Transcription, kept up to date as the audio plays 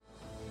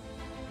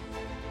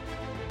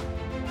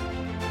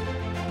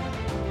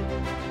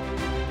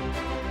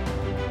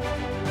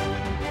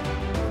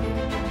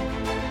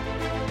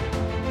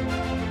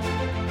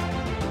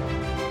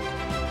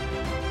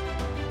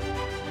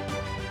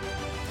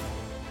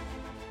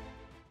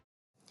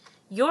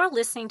You're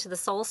listening to the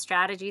Soul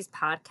Strategies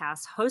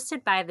podcast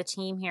hosted by the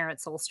team here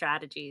at Soul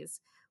Strategies.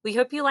 We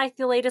hope you like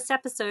the latest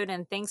episode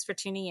and thanks for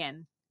tuning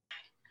in.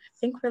 I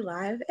think we're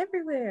live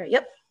everywhere.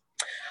 Yep.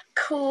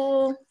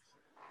 Cool.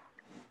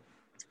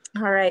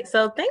 All right.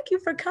 So thank you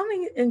for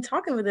coming and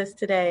talking with us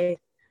today.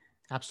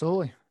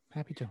 Absolutely.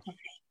 Happy to.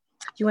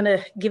 You want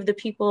to give the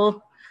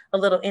people a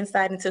little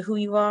insight into who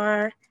you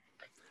are?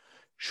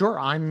 Sure.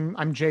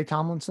 I'm Jay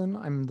Tomlinson.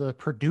 I'm the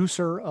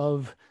producer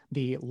of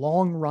the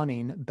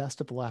long-running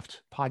Best of the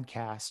Left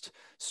podcast,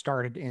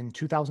 started in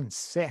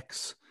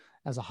 2006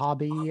 as a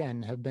hobby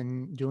and have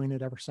been doing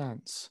it ever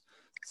since.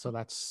 So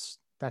that's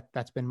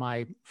been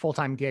my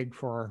full-time gig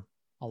for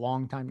a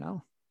long time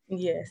now.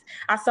 Yes.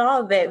 I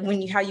saw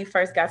that how you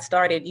first got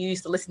started, you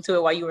used to listen to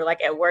it while you were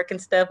like at work and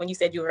stuff, when you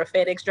said you were a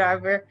FedEx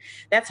driver.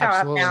 That's how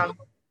Absolutely.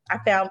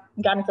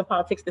 got into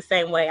politics the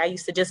same way. I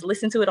used to just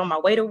listen to it on my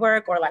way to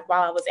work, or like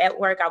while I was at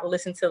work, I would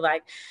listen to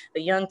like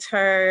the Young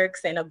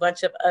Turks and a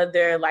bunch of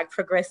other like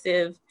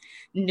progressive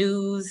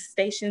news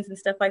stations and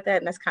stuff like that.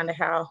 And that's kind of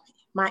how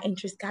my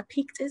interest got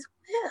piqued as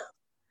well.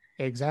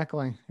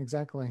 Exactly.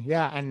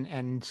 Yeah.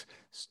 And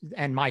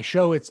my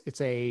show, it's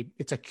a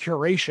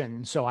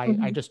curation. So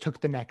I just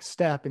took the next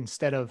step.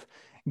 Instead of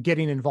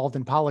getting involved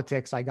in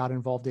politics, I got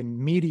involved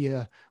in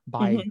media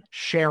by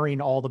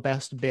sharing all the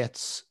best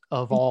bits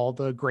of all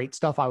the great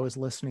stuff I was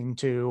listening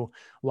to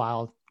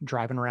while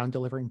driving around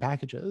delivering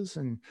packages.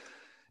 And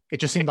it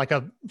just seemed like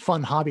a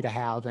fun hobby to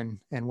have, and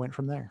went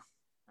from there.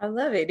 I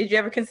love it. Did you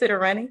ever consider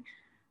running?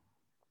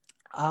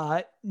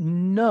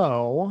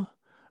 No,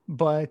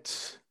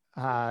 but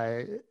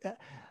I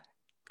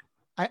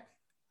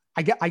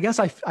guess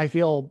I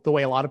feel the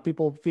way a lot of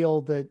people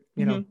feel, that,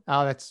 you know,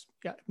 oh, that's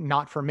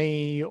not for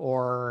me,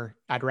 or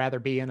I'd rather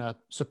be in a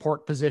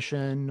support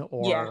position,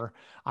 or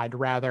I'd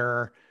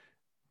rather,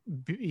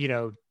 you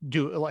know,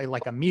 do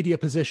like a media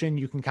position.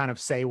 You can kind of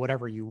say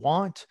whatever you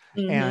want.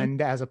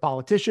 And as a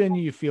politician,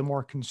 you feel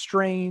more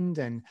constrained.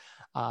 And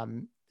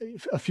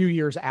a few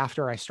years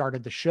after I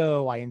started the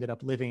show, I ended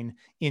up living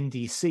in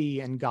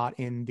DC and got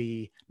in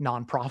the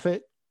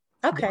nonprofit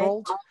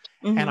world.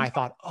 And I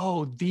thought,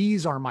 oh,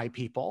 these are my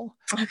people.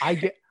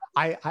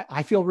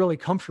 I feel really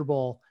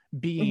comfortable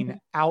being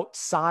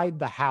outside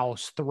the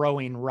house,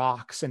 throwing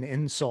rocks and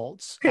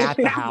insults at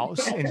the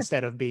house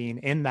instead of being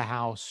in the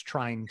house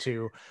trying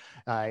to,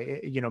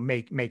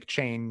 make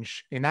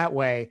change in that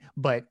way,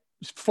 but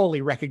fully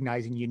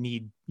recognizing you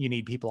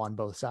need people on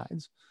both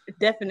sides.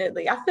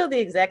 Definitely. I feel the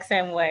exact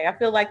same way. I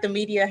feel like the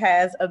media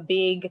has a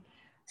big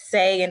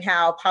say in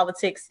how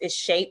politics is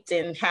shaped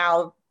and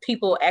how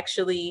people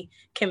actually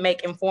can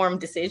make informed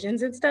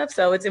decisions and stuff.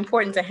 So it's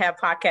important to have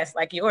podcasts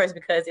like yours,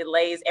 because it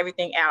lays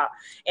everything out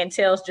and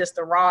tells just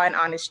the raw and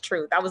honest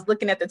truth. I was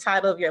looking at the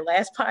title of your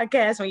last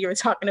podcast when you were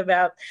talking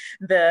about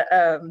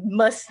the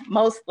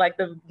most like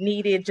the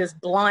needed,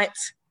 just blunt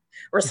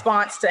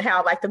response to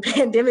how like the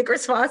pandemic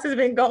response has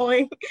been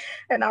going.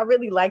 And I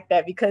really like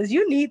that, because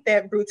you need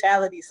that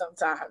brutality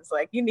sometimes.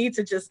 Like, you need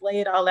to just lay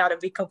it all out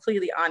and be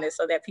completely honest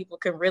so that people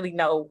can really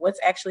know what's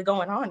actually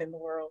going on in the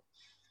world.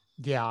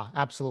 Yeah,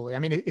 absolutely. I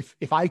mean,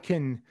 if I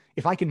can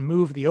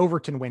move the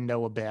Overton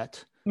window a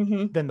bit,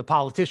 then the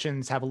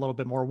politicians have a little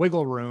bit more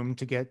wiggle room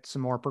to get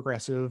some more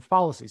progressive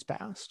policies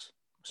passed.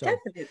 So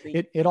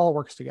definitely, it all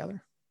works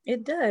together.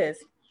 It does.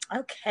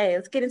 Okay,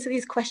 let's get into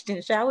these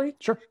questions, shall we?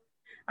 Sure.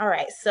 All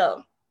right.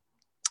 So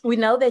we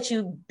know that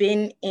you've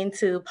been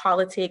into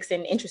politics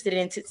and interested in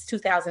it since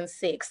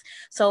 2006.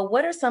 So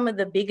what are some of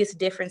the biggest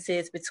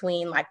differences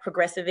between like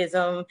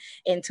progressivism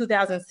in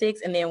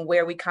 2006 and then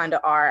where we kind of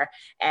are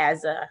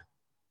as a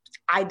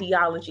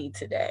ideology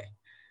today?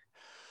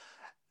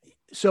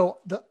 So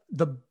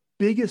the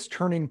biggest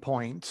turning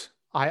point,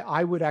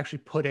 I would actually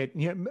put it,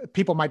 you know,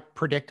 people might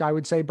predict, I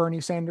would say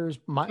Bernie Sanders.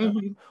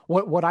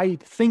 What I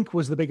think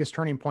was the biggest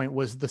turning point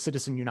was the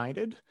Citizens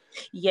United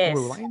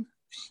ruling.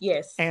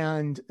 Yes.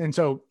 And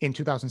so in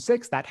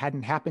 2006, that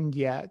hadn't happened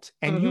yet.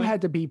 And you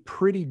had to be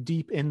pretty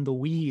deep in the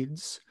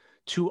weeds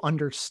to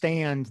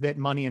understand that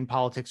money in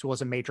politics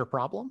was a major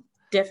problem.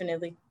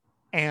 Definitely.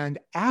 And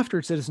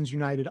after Citizens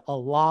United, a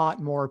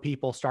lot more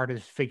people started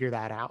to figure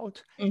that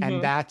out.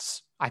 And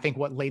that's, I think,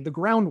 what laid the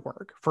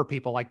groundwork for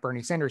people like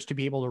Bernie Sanders to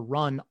be able to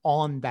run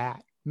on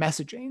that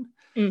messaging.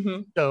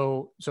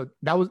 So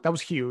that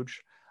was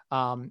huge.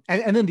 And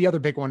then the other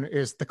big one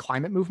is the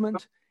climate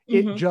movement.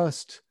 It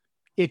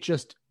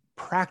just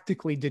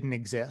practically didn't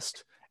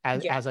exist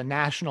as a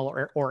national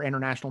or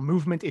international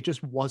movement. It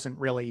just wasn't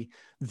really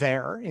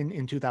there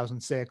in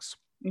 2006.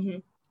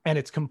 And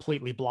it's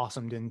completely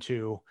blossomed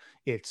into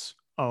its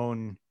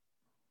own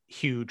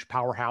huge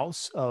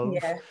powerhouse of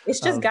it's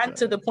just gotten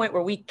to the point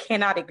where we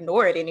cannot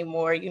ignore it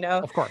anymore, you know.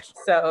 Of course.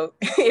 So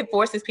it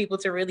forces people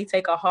to really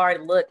take a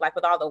hard look, like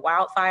with all the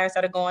wildfires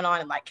that are going on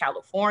in like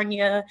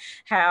California,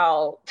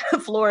 how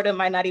Florida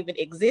might not even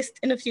exist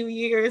in a few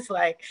years.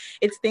 Like,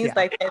 it's things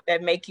like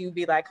that make you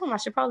be like, I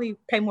should probably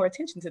pay more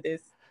attention to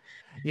this.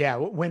 Yeah,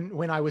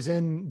 when I was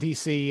in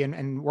DC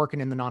and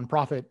working in the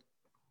nonprofit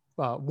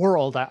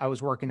world, I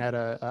was working at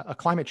a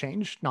climate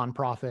change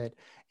nonprofit,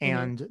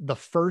 and the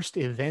first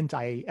event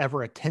I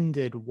ever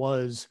attended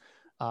was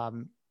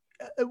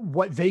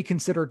what they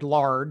considered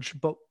large,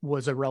 but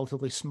was a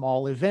relatively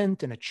small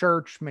event in a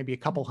church, maybe a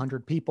couple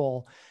hundred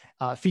people,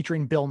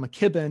 featuring Bill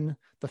McKibben,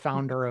 the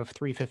founder of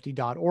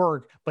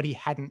 350.org, but he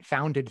hadn't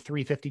founded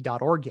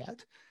 350.org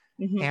yet.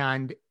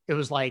 And it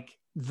was like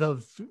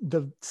the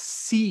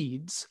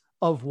seeds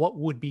of what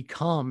would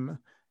become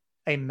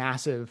a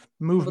massive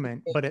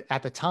movement. But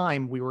at the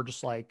time, we were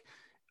just like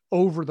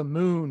over the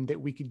moon that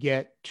we could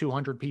get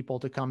 200 people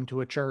to come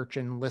to a church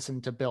and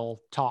listen to Bill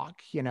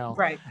talk,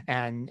 Right.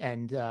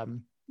 and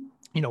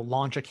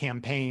launch a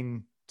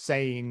campaign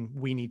saying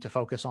we need to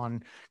focus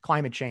on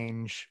climate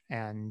change.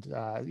 And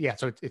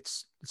so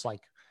it's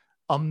like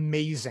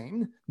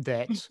amazing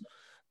that,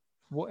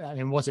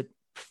 was it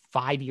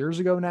 5 years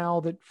ago now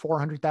that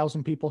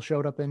 400,000 people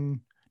showed up in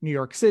New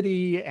York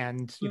City,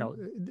 and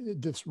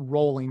this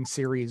rolling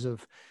series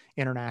of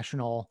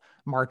international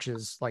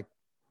marches, like,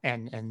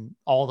 and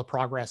all the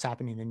progress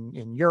happening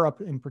in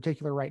Europe in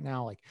particular right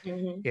now, like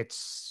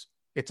it's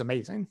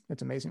amazing.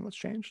 It's amazing what's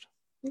changed.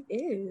 It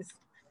is.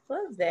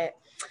 Love that.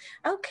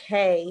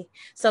 Okay,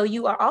 so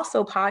you are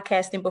also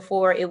podcasting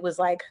before it was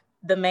like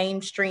the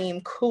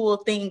mainstream cool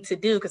thing to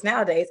do, because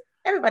nowadays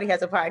everybody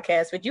has a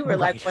podcast, but you were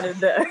like one of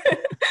the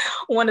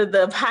one of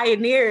the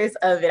pioneers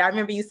of it. I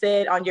remember you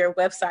said on your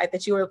website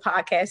that you were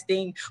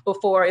podcasting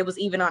before it was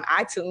even on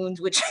iTunes,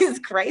 which is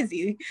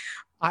crazy.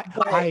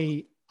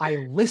 I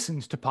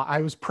listened to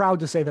I was proud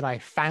to say that I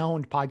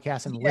found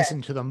podcasts and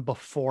listened to them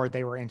before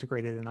they were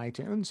integrated in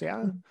iTunes.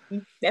 Yeah.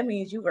 That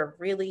means you were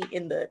really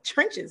in the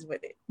trenches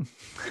with it.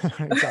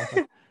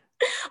 Exactly.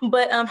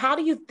 But how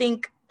do you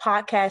think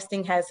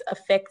podcasting has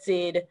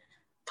affected,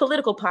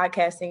 political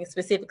podcasting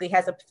specifically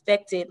has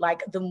affected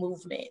like the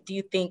movement? Do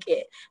you think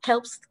it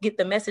helps get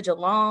the message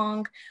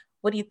along?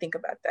 What do you think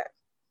about that?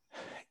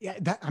 Yeah,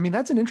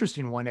 that's an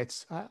interesting one.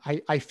 It's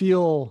I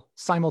feel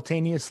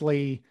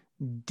simultaneously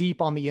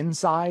deep on the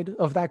inside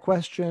of that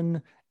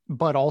question,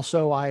 but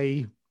also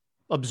I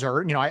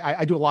observe,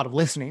 I do a lot of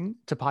listening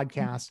to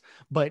podcasts,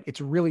 but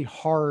it's really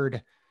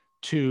hard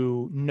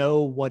to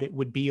know what it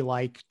would be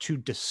like to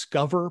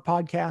discover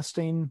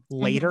podcasting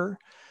later.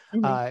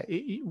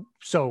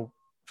 So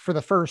for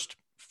the first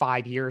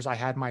 5 years I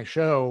had my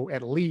show,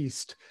 at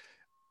least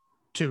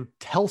to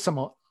tell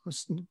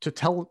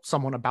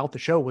someone about the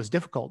show was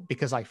difficult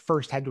because I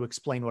first had to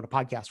explain what a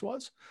podcast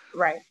was.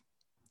 Right.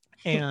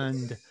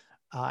 And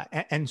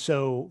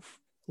so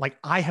like,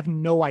 I have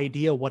no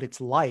idea what it's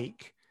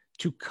like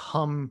to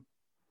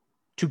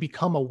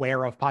become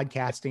aware of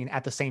podcasting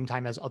at the same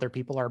time as other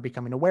people are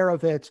becoming aware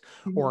of it,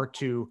 or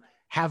to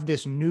have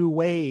this new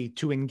way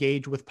to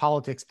engage with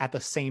politics at the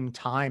same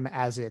time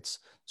as it's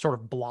sort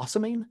of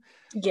blossoming.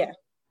 Yeah.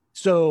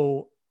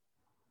 So,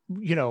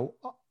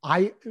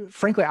 I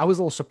frankly, I was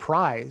a little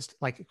surprised,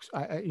 like,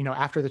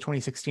 after the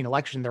 2016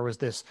 election, there was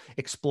this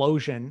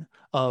explosion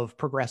of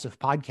progressive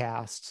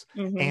podcasts,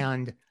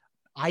 and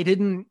I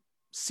didn't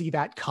see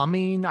that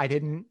coming. I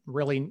didn't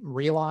really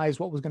realize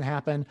what was going to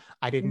happen.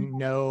 I didn't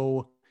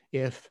know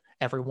if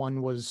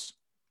everyone was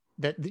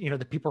that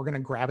people were going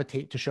to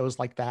gravitate to shows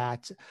like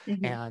that.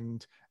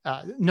 And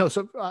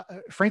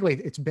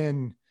frankly, it's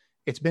been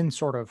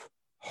sort of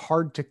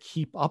hard to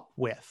keep up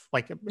with.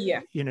 Like,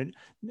 I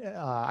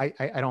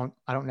don't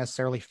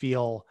necessarily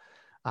feel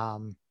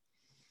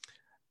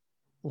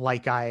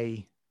like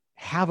I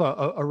have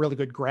a really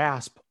good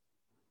grasp.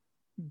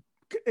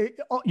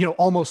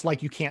 Almost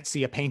like you can't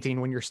see a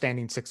painting when you're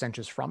standing 6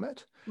 inches from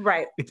it.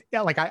 Right. It's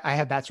like I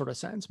have that sort of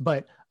sense,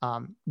 but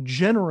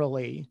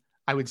generally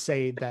I would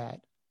say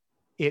that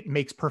it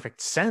makes perfect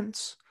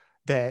sense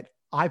that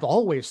I've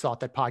always thought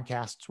that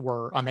podcasts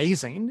were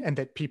amazing and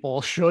that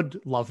people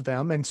should love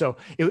them. And so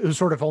it was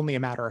sort of only a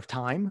matter of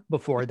time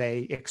before they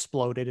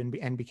exploded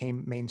and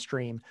became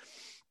mainstream,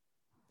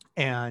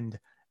 and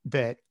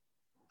that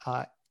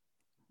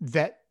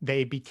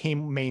they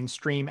became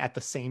mainstream at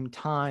the same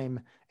time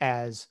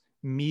as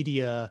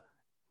media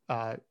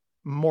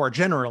more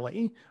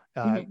generally,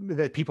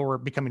 that people were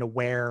becoming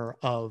aware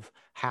of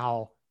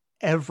how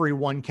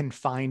everyone can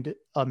find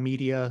a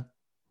media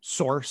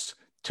source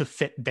to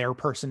fit their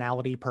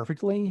personality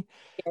perfectly.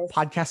 Yes.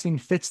 Podcasting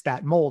fits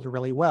that mold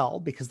really well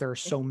because there are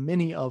so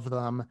many of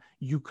them.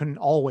 You can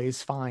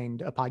always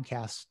find a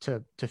podcast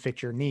to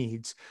fit your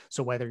needs.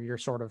 So whether you're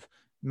sort of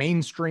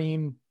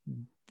mainstream,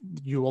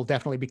 you will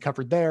definitely be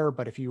covered there.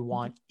 But if you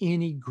want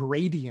any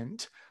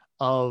gradient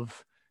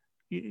of,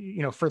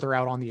 further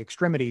out on the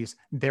extremities,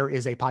 there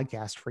is a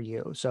podcast for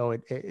you. So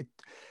it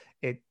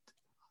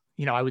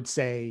I would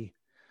say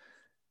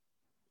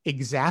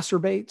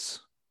exacerbates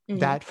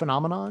that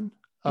phenomenon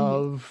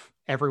of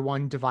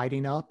everyone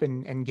dividing up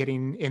and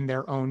getting in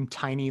their own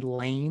tiny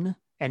lane,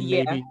 and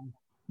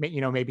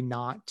maybe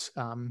not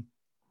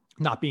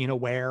being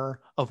aware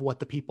of what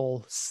the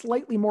people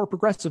slightly more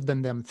progressive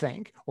than them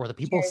think, or the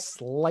people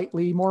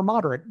slightly more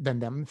moderate than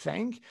them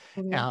think.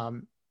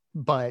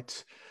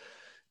 But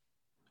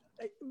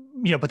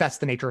that's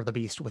the nature of the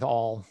beast with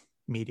all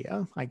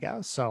media, I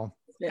guess. So,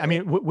 I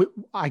mean,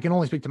 I can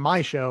only speak to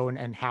my show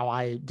and how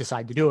I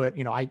decide to do it.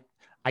 You know,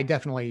 I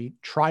definitely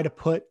try to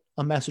put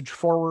a message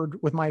forward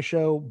with my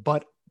show,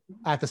 but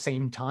at the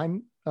same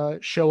time,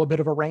 show a bit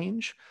of a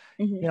range.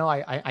 You know,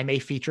 I may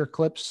feature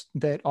clips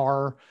that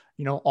are,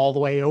 you know, all the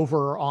way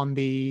over on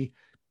the,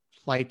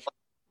 like,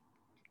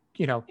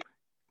 you know,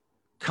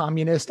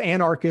 communist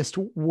anarchist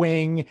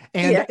wing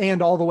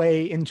and all the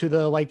way into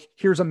the, like,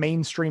 here's a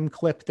mainstream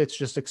clip that's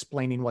just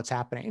explaining what's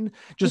happening,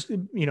 just,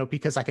 you know,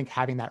 because I think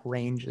having that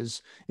range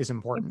is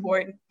important.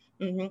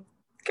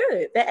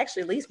 Good. That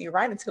actually leads me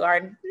right into our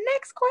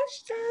next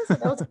question. So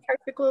that was a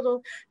perfect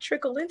little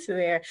trickle into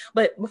there.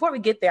 But before we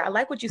get there, I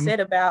like what you said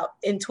about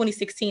in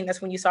 2016,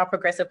 that's when you saw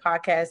progressive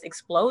podcasts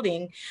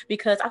exploding,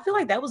 because I feel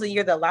like that was a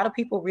year that a lot of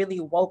people really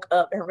woke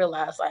up and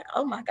realized, like,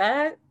 oh my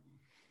God,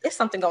 there's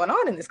something going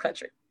on in this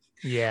country.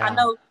 Yeah. I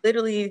know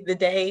literally the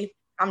day,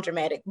 I'm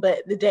dramatic, but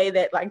the day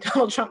that, like,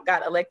 Donald Trump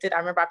got elected, I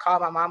remember I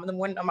called my mom in the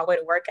morning on my way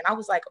to work and I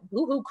was like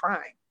boo-hoo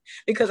crying,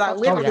 because I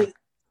literally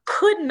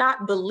could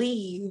not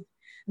believe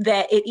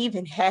that it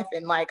even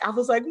happened. Like, I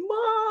was like,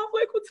 Mom,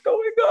 like, what's going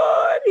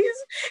on?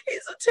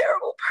 He's a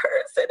terrible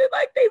person, and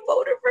like they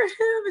voted for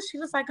him. And she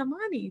was like,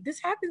 Amani, this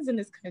happens in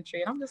this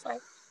country. And I'm just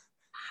like,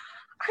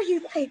 are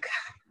you like,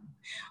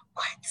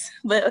 what?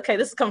 But okay,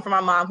 this is coming from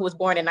my mom, who was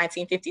born in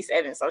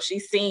 1957, so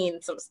she's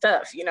seen some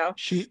stuff, you know.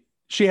 She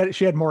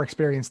had more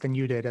experience than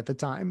you did at the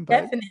time,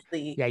 but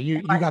definitely, yeah,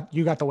 you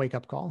got the wake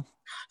up call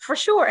for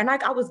sure. And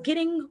like, I was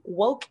getting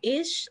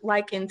woke-ish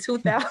like in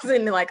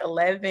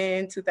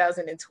 2011,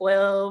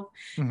 2012,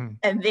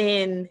 and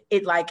then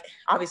it, like,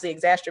 obviously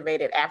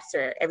exacerbated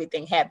after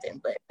everything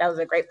happened. But that was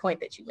a great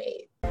point that you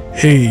made.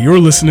 Hey, you're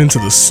listening to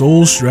the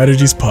Soul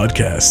Strategies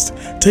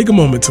podcast. Take a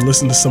moment to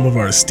listen to some of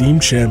our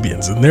esteemed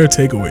champions and their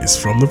takeaways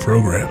from the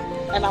program.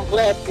 And I'm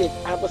glad that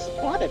I was a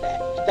part of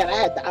that I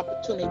had the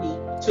opportunity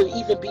to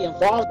even be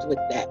involved with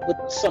that, with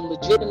some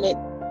legitimate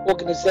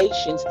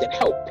organizations that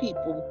help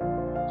people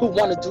who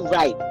want to do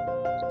right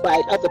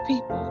by other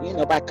people, you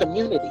know, by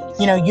communities.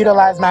 You know,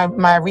 utilize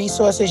my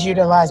resources,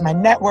 utilize my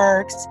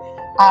networks.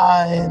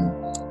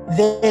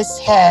 This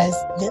has,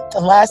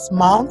 the last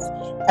month,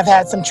 I've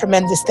had some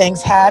tremendous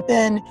things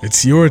happen.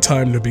 It's your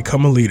time to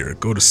become a leader.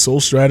 Go to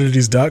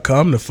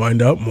soulstrategies.com to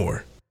find out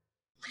more.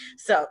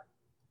 So,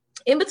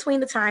 in between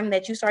the time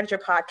that you started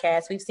your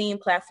podcast, we've seen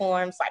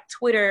platforms like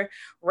Twitter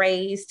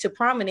raise to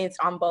prominence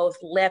on both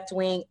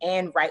left-wing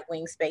and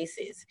right-wing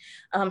spaces.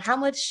 How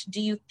much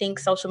do you think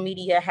social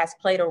media has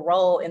played a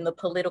role in the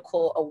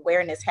political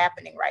awareness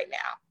happening right now?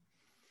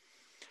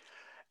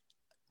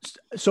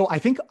 So I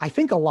think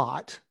a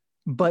lot,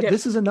 but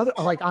this is another,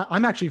 like,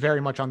 I'm actually very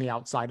much on the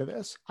outside of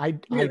this. I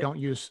don't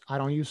use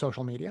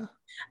social media.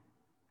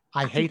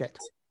 I hate it.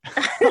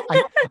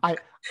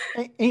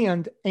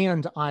 And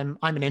I'm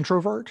an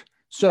introvert.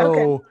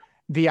 So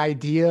the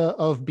idea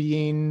of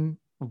being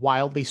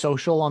wildly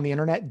social on the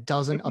internet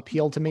doesn't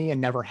appeal to me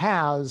and never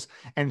has.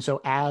 And so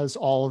as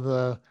all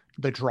the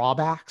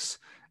drawbacks,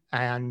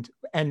 and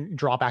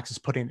drawbacks is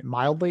putting it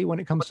mildly when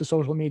it comes to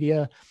social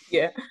media.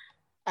 Yeah.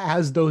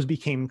 As those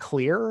became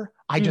clear,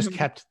 I just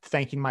kept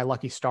thanking my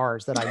lucky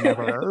stars that I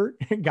never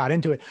got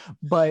into it.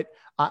 But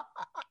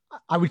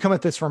I would come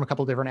at this from a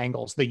couple of different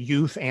angles, the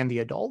youth and the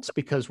adults,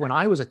 because when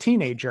I was a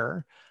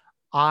teenager,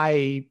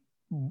 I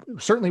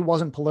certainly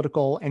wasn't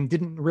political and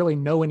didn't really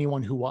know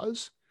anyone who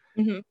was.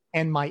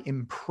 And my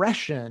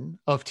impression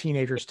of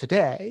teenagers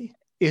today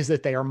is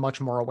that they are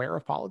much more aware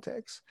of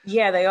politics.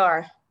 Yeah, they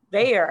are.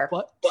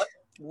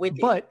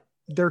 But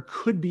there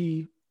could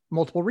be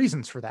multiple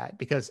reasons for that,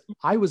 because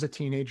I was a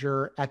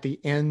teenager at the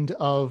end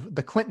of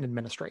the Clinton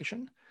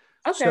administration.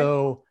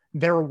 So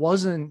there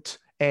wasn't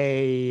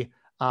an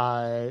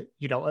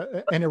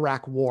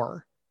Iraq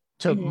war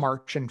to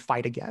march and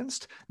fight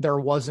against. There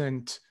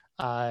wasn't,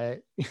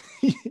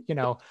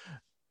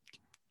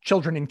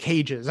 children in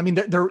cages. I mean,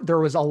 there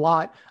was a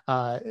lot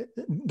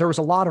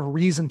of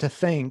reason to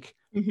think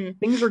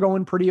things are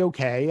going pretty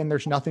okay and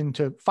there's nothing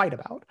to fight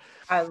about.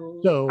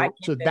 So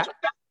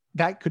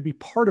that could be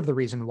part of the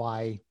reason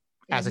why,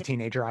 as a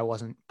teenager, I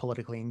wasn't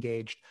politically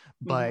engaged.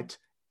 But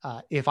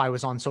if I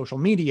was on social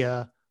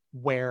media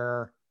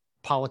where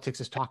politics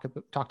is talked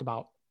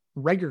about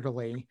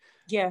regularly,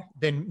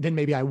 then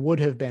maybe I would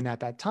have been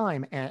at that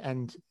time.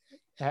 And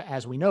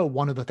as we know,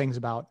 one of the things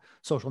about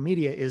social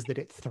media is that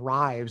it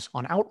thrives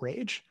on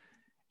outrage,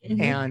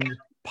 and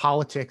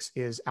politics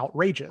is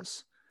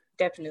outrageous.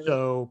 Definitely.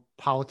 So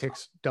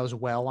politics does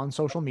well on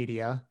social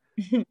media.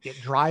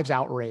 It drives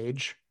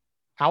outrage.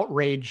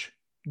 Outrage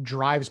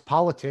drives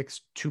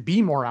politics to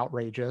be more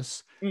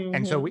outrageous.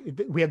 And so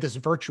we have this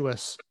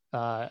virtuous,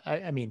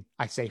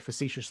 I say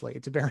facetiously,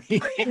 it's a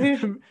very,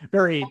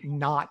 very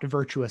not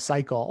virtuous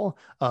cycle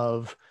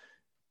of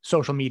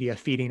social media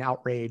feeding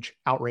outrage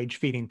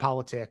feeding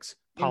politics,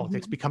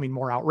 becoming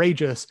more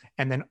outrageous,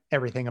 and then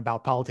everything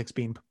about politics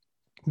being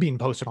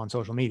posted on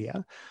social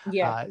media.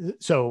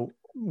 So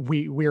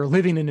we are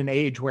living in an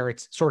age where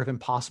it's sort of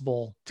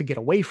impossible to get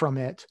away from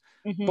it.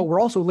 but we're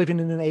also living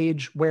in an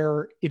age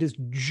where it is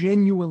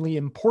genuinely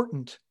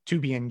important to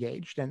be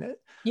engaged in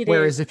it.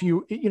 Whereas if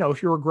you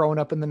were growing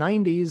up in the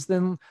 90s,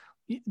 then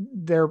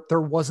there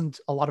wasn't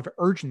a lot of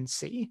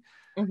urgency,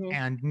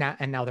 and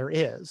now there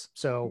is.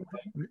 So,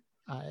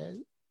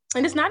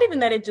 and it's not even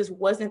that it just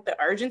wasn't the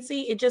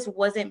urgency, it just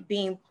wasn't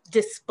being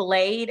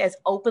displayed as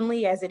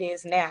openly as it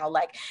is now.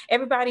 Like,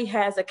 everybody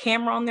has a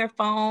camera on their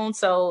phone,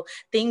 so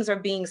things are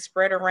being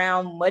spread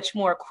around much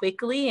more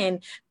quickly,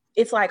 and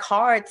it's like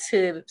hard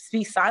to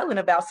be silent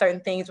about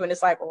certain things when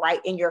it's like right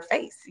in your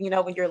face,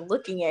 when you're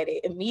looking at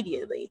it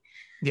immediately.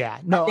 Yeah,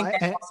 no, I think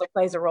that also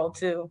plays a role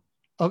too.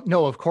 Oh,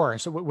 no, of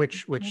course,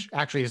 which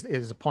actually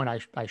is a point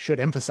I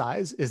should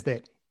emphasize, is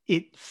that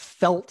it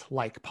felt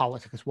like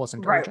politics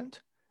wasn't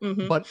urgent.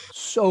 But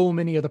so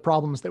many of the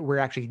problems that we're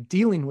actually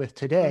dealing with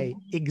today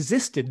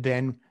existed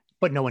then,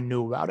 but no one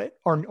knew about it,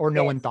 or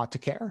no one thought to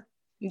care.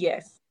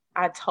 Yes,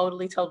 I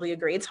totally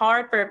agree. It's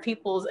hard for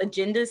people's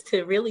agendas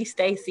to really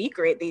stay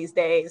secret these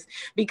days,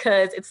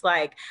 because it's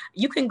like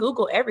you can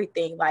Google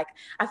everything. Like,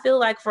 I feel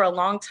like for a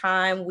long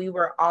time we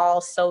were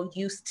all so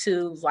used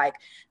to like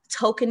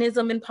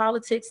tokenism in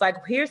politics. Like,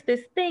 here's this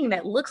thing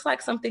that looks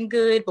like something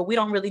good, but we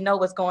don't really know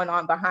what's going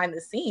on behind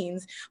the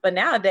scenes. But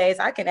nowadays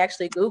I can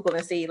actually Google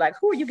and see, like,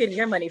 who are you getting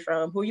your money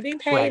from? Who are you being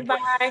paid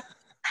by?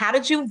 How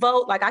did you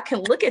vote? Like, I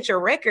can look at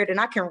your record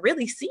and I can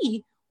really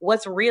see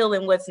what's real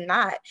and what's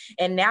not.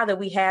 And now that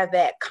we have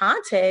that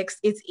context,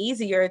 it's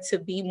easier to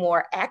be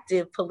more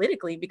active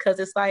politically, because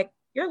it's like,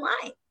 you're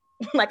lying.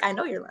 Like, I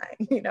know you're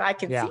lying. I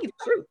can see the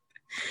truth.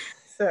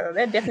 So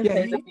that definitely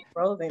plays a big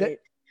role in it.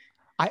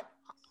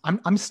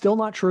 I'm still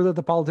not sure that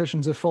the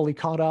politicians have fully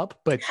caught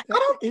up, but I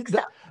don't think so.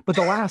 But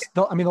the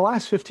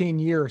last 15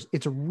 years,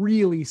 it's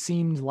really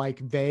seemed like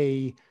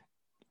they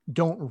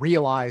don't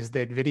realize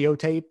that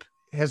videotape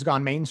has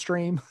gone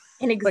mainstream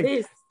and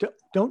exists. Like,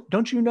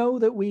 don't you know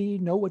that we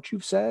know what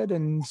you've said,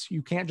 and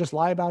you can't just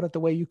lie about it the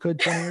way you could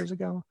 20 years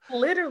ago?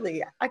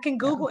 Literally, I can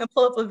Google and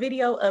pull up a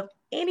video of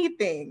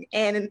anything,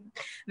 and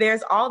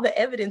there's all the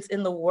evidence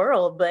in the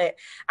world. But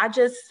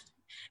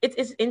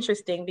it's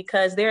interesting,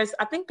 because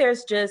I think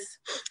there's just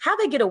how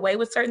they get away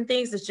with certain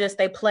things is just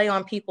they play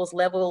on people's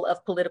level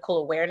of political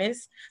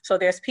awareness. So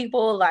there's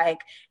people like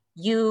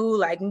you,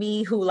 like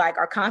me, who like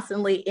are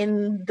constantly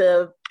in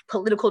the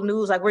political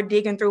news, like we're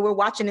digging through, we're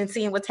watching and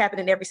seeing what's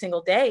happening every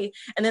single day.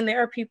 And then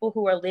there are people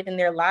who are living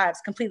their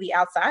lives completely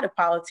outside of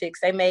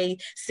politics. They may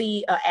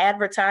see an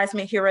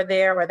advertisement here or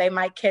there, or they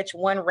might catch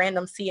one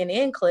random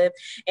CNN clip.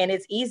 And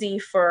it's easy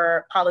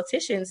for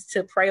politicians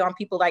to prey on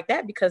people like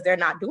that because they're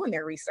not doing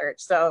their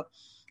research. So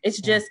it's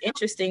just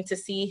interesting to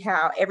see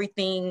how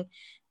everything,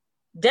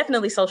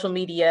 definitely social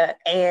media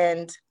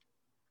and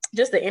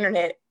just the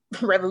internet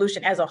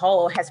revolution as a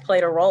whole, has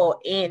played a role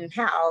in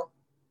how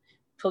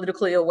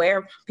politically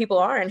aware people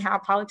are and how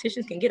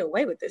politicians can get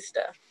away with this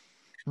stuff.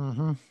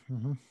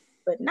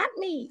 But not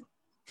me.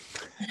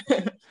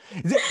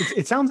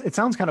 it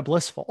sounds kind of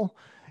blissful,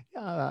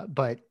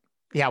 but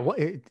yeah,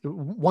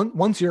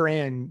 once you're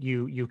in,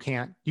 you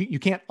can't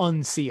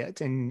unsee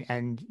it,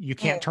 and you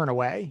can't turn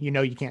away.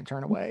 You can't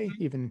turn away,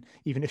 even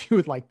if you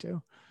would like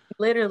to.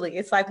 Literally,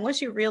 it's like once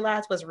you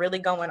realize what's really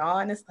going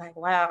on, it's like,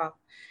 wow,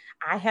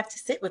 I have to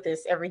sit with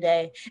this every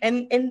day.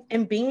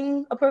 And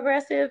being a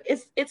progressive,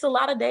 it's a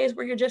lot of days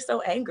where you're just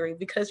so angry,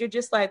 because you're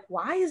just like,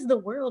 why is the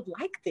world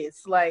like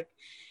this? Like,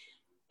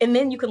 and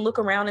then you can look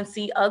around and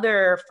see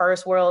other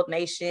first world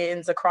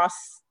nations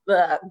across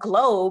the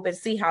globe and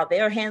see how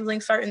they're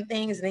handling certain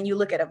things. And then you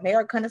look at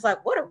America and it's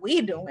like, what are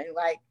we doing?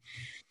 Like,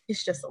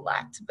 it's just a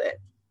lot, but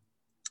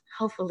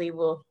hopefully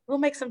we'll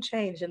make some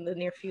change in the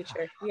near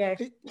future. Yeah.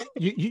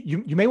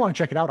 You may want to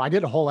check it out. I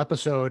did a whole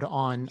episode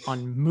on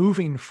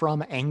moving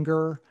from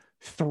anger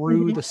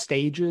through the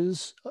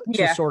stages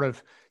to sort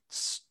of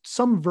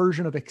some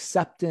version of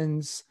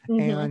acceptance,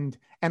 and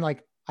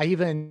like, I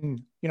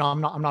even,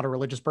 I'm not a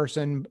religious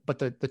person, but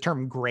the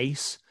term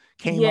grace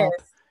came up,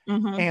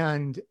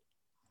 and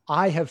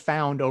I have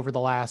found over the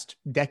last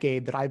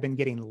decade that I've been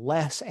getting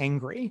less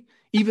angry.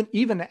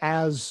 Even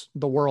as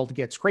the world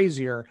gets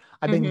crazier,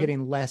 I've been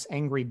getting less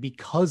angry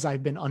because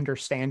I've been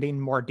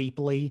understanding more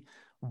deeply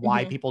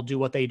why people do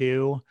what they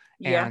do,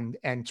 and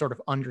sort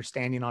of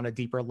understanding on a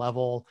deeper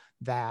level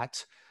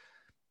that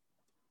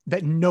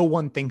no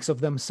one thinks of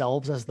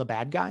themselves as the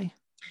bad guy.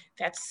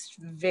 That's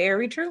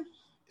very true.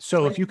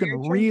 So if you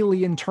can really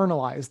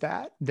internalize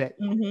that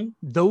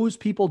those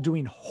people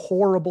doing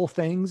horrible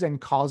things and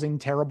causing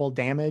terrible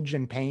damage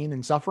and pain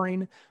and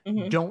suffering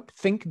don't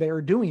think they're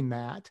doing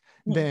that,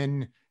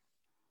 then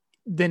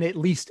at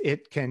least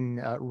it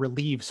can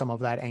relieve some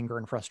of that anger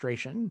and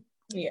frustration.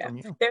 Yeah,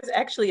 there's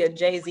actually a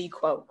Jay-Z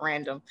quote,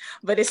 random,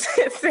 but he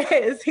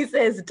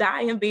says,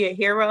 die and be a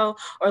hero,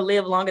 or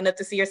live long enough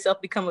to see yourself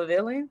become a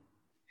villain.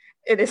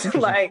 It is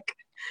like,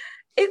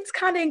 it's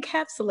kind of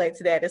encapsulates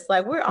that. It's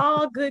like, we're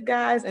all good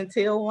guys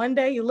until one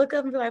day you look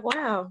up and be like,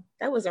 wow,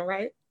 that wasn't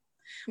right.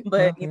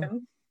 But,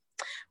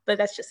 but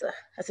that's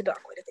a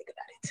dark way to think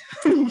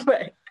about it.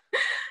 But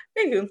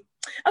anywho,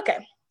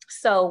 okay.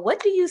 So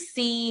what do you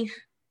see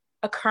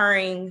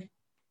occurring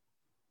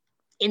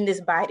in this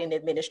Biden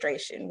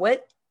administration?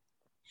 What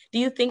do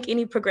you think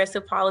any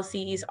progressive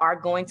policies are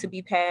going to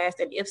be passed?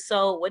 And if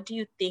so, what do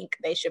you think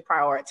they should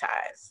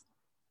prioritize?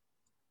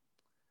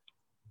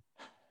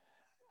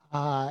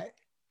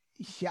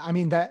 Yeah, I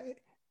mean, that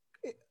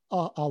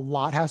a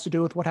lot has to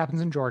do with what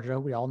happens in Georgia.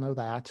 We all know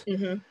that.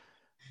 Mm-hmm.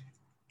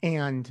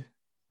 And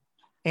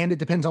it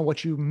depends on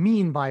what you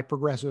mean by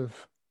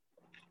progressive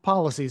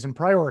policies and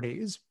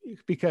priorities,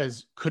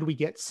 because could we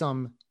get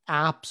some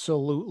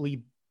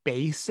absolutely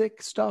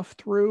basic stuff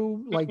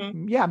through? Like,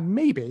 yeah,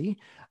 maybe.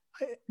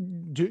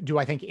 Do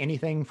I think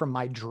anything from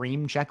my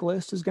dream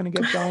checklist is going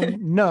to get done?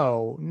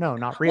 No,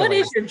 not really. What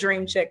is your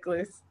dream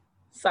checklist?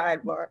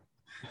 Sidebar.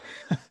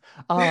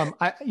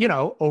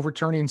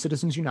 Overturning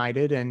Citizens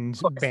United and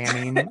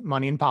banning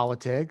money in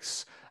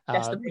politics.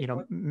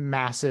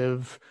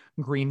 Massive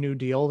Green New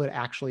Deal that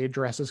actually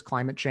addresses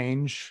climate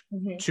change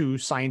to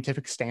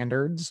scientific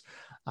standards,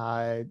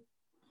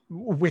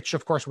 which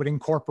of course would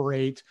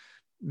incorporate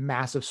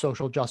massive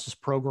social justice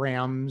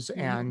programs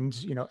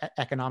and,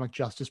 economic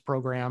justice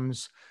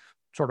programs,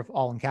 sort of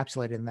all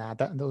encapsulated in that.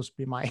 Those would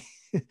be my,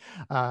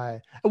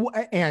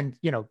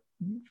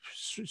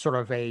 sort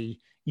of a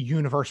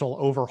universal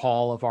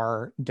overhaul of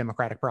our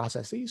democratic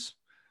processes.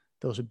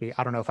 Those would be,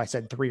 I don't know if I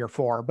said 3 or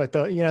 4, but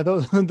those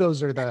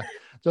are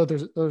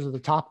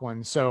the top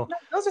ones. So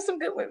those are some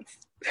good ones.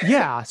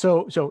 Yeah.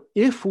 So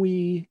if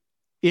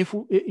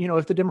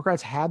the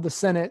Democrats had the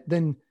Senate,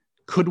 then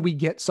could we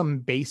get some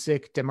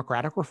basic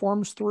democratic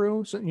reforms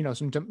through? So,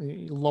 some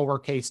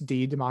lowercase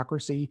d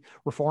democracy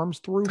reforms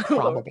through?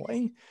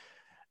 Probably.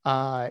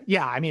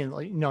 Yeah. I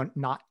mean,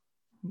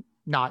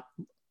 not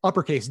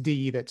uppercase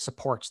D that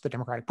supports the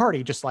Democratic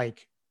Party, just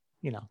like,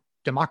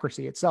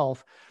 democracy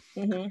itself.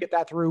 Get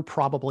that through?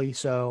 Probably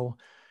so.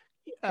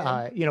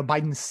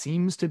 Biden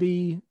seems to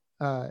be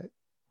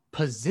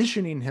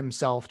positioning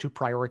himself to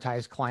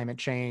prioritize climate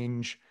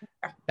change.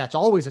 That's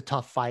always a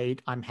tough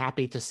fight. I'm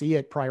happy to see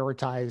it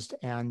prioritized,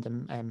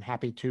 and I'm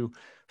happy to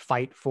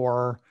fight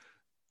for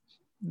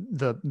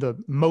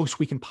the most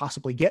we can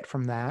possibly get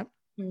from that.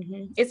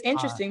 It's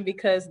interesting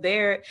because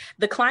the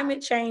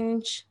climate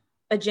change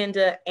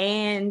agenda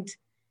and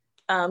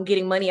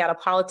getting money out of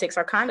politics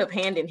are kind of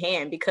hand in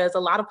hand, because a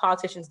lot of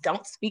politicians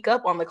don't speak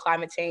up on the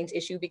climate change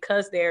issue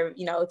because they're,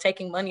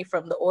 taking money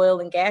from the oil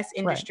and gas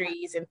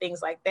industries and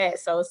things like that.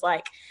 So it's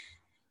like,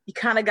 they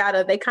kind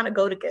of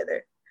go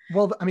together.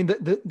 Well, I mean,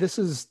 this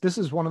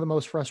is one of the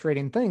most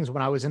frustrating things.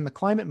 When I was in the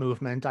climate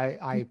movement,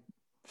 I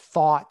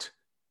thought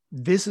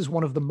this is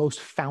one of the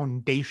most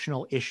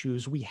foundational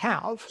issues we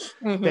have,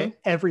 that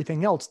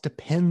everything else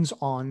depends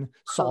on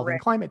solving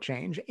climate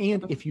change.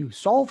 And if you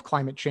solve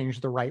climate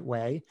change the right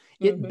way,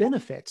 it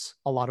benefits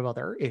a lot of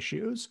other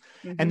issues.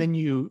 And then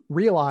you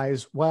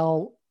realize,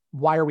 well,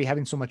 why are we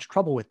having so much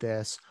trouble with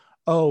this?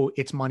 Oh,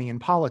 it's money in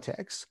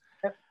politics.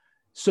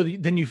 So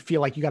then you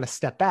feel like you got to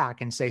step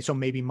back and say, so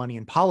maybe money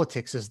in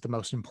politics is the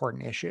most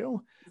important issue.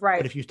 Right.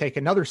 But if you take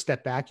another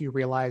step back, you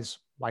realize,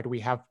 why do we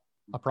have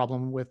a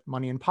problem with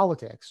money in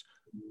politics?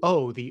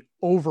 Oh, the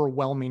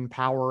overwhelming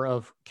power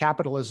of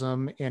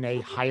capitalism in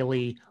a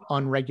highly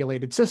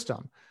unregulated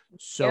system.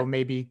 So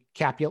maybe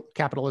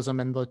capitalism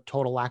and the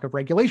total lack of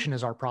regulation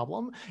is our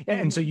problem.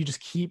 And so you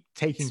just keep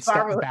taking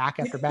steps back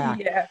after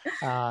back.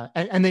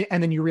 And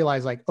then you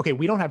realize, like, okay,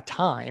 we don't have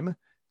time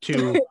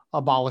to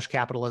abolish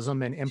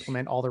capitalism and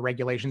implement all the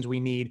regulations we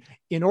need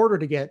in order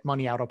to get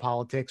money out of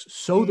politics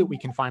so that we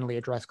can finally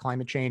address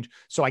climate change.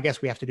 So I guess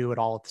we have to do it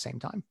all at the same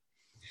time.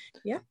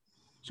 Yeah.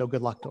 So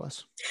good luck to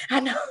us. I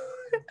know.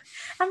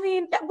 I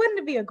mean, wouldn't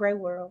it be a great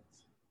world?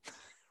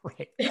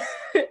 Right.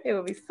 It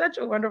would be such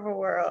a wonderful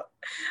world.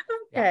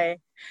 Okay.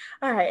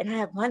 Yeah. All right. And I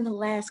have one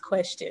last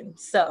question.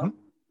 So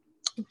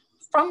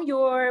from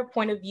your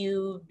point of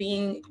view,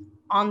 being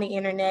on the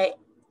internet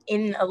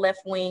in a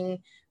left-wing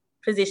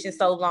position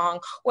so long,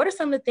 what are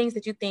some of the things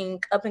that you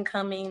think up and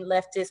coming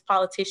leftist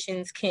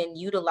politicians can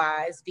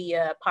utilize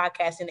via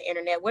podcasts and the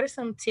internet? What are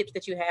some tips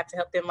that you have to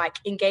help them, like,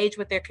 engage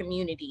with their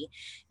community,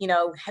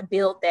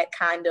 build that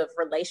kind of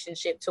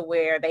relationship to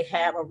where they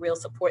have a real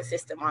support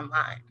system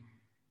online?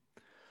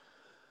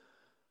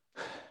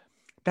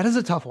 That is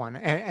a tough one.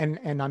 And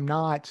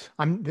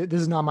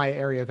this is not my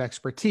area of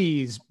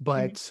expertise,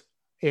 but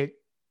it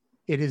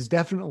is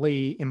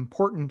definitely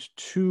important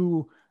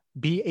to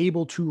be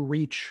able to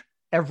reach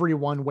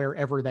everyone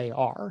wherever they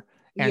are.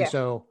 And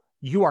so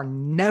you are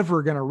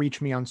never going to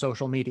reach me on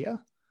social media,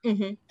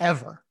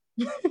 ever.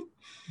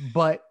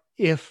 But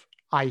if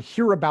I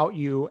hear about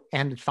you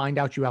and find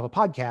out you have a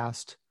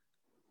podcast,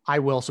 I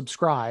will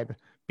subscribe,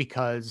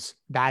 because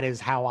that is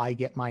how I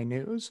get my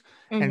news.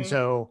 And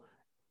so,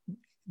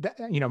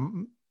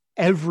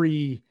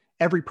 every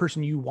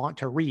person you want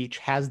to reach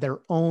has their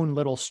own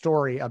little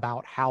story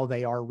about how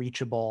they are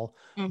reachable,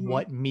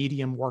 what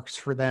medium works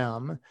for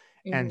them.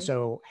 And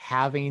so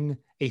having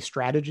a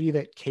strategy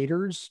that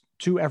caters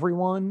to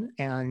everyone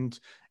and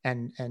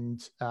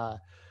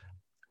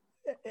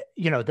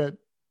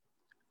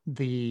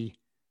the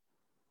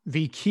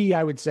key,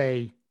 I would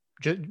say,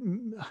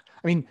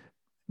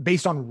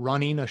 based on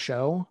running a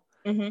show,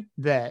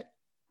 that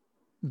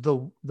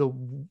the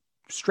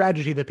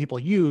strategy that people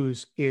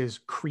use is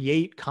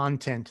create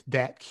content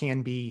that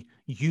can be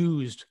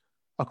used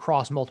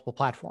across multiple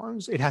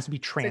platforms. It has to be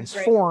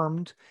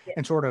transformed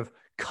and sort of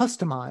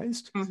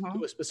customized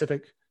to a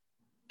specific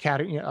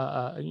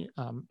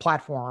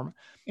platform.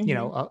 You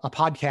know, a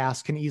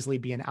podcast can easily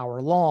be an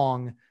hour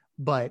long,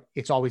 but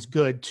it's always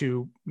good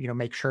to, you know,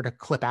 make sure to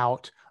clip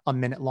out a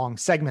minute long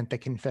segment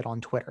that can fit on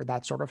Twitter,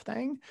 that sort of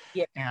thing.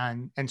 Yeah.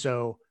 And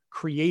so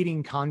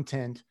creating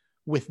content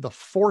with the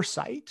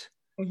foresight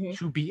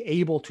to be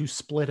able to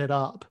split it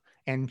up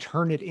and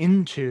turn it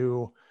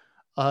into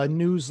a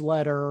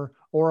newsletter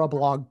or a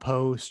blog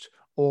post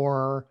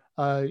or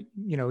a,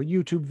 you know,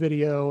 YouTube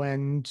video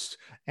and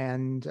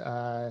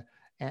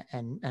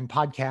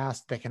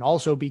podcast that can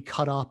also be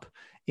cut up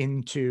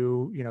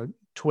into, you know,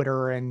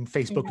 Twitter and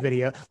Facebook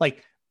video.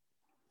 Like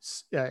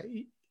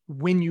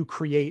when you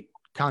create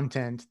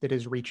content that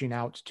is reaching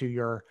out to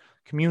your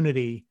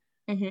community,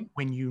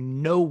 when you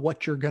know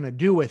what you're going to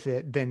do with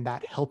it, then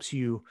that helps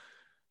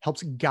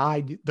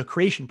guide the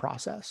creation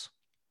process.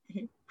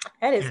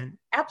 That is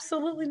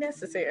absolutely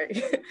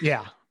necessary.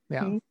 Yeah.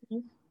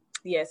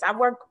 Yes,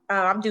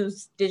 I do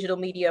digital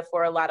media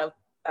for a lot of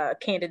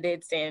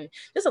candidates and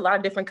just a lot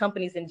of different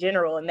companies in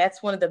general. And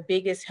that's one of the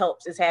biggest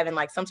helps, is having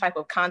like some type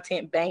of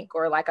content bank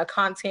or like a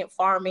content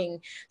farming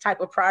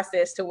type of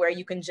process to where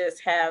you can just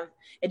have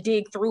a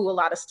dig through a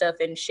lot of stuff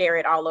and share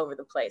it all over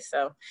the place.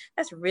 So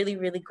that's really,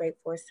 really great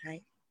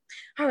foresight.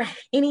 All right.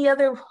 Any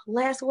other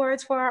last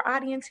words for our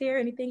audience here?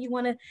 Anything you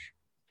want to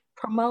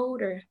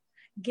promote or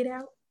get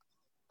out?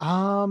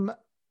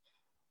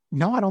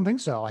 No, I don't think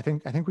so. I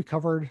think we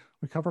covered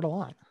a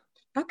lot.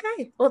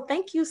 Okay. Well,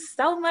 thank you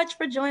so much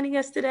for joining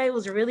us today. It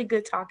was really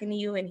good talking to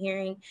you and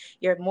hearing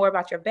more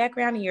about your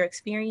background and your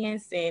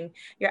experience and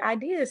your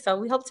ideas. So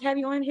we hope to have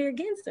you on here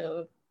again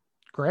soon.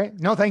 Great.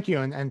 No, thank you.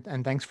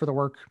 And thanks for the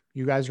work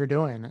you guys are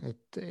doing.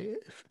 You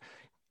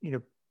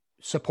know,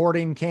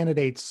 supporting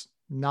candidates,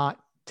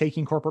 not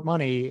taking corporate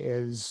money,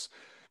 is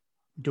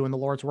doing the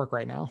Lord's work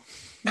right now.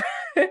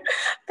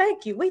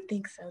 Thank you. We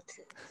think so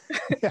too.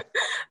 Yeah.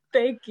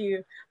 Thank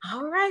you.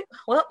 All right.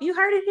 Well, you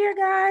heard it here,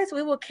 guys.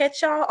 We will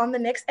catch y'all on the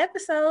next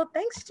episode.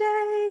 Thanks,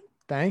 Jay.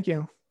 Thank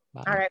you.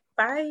 Bye. All right.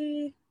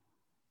 Bye.